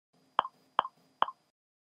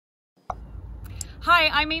Hi,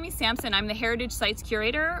 I'm Amy Sampson. I'm the Heritage Sites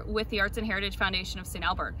Curator with the Arts and Heritage Foundation of St.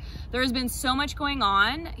 Albert. There has been so much going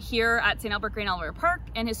on here at St. Albert Grain Elevator Park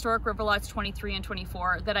and Historic River Lots 23 and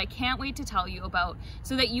 24 that I can't wait to tell you about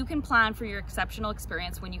so that you can plan for your exceptional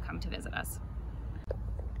experience when you come to visit us.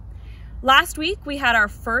 Last week, we had our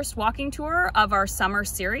first walking tour of our summer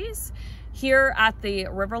series here at the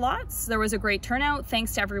River Lots. There was a great turnout,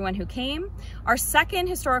 thanks to everyone who came. Our second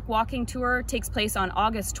historic walking tour takes place on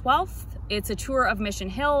August 12th. It's a tour of Mission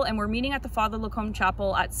Hill, and we're meeting at the Father Lacombe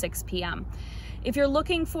Chapel at 6 p.m. If you're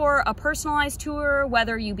looking for a personalized tour,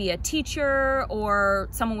 whether you be a teacher or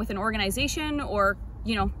someone with an organization, or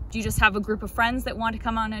you just have a group of friends that want to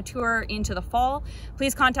come on a tour into the fall,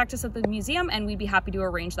 please contact us at the museum and we'd be happy to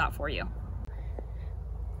arrange that for you.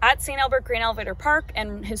 At St. Albert Grain Elevator Park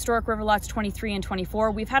and Historic River Lots 23 and 24,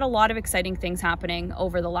 we've had a lot of exciting things happening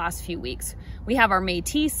over the last few weeks. We have our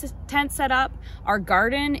Métis tent set up, our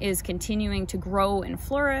garden is continuing to grow and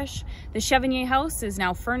flourish, the Chevanier house is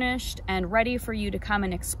now furnished and ready for you to come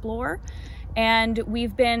and explore, and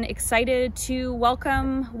we've been excited to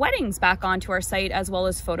welcome weddings back onto our site as well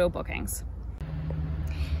as photo bookings.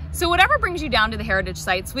 So whatever brings you down to the heritage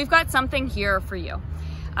sites, we've got something here for you.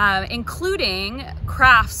 Including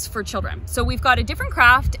crafts for children. So we've got a different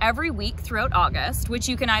craft every week throughout August, which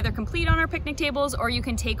you can either complete on our picnic tables or you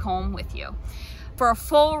can take home with you. For a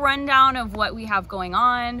full rundown of what we have going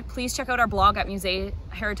on, please check out our blog at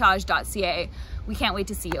museheritage.ca. We can't wait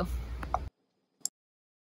to see you.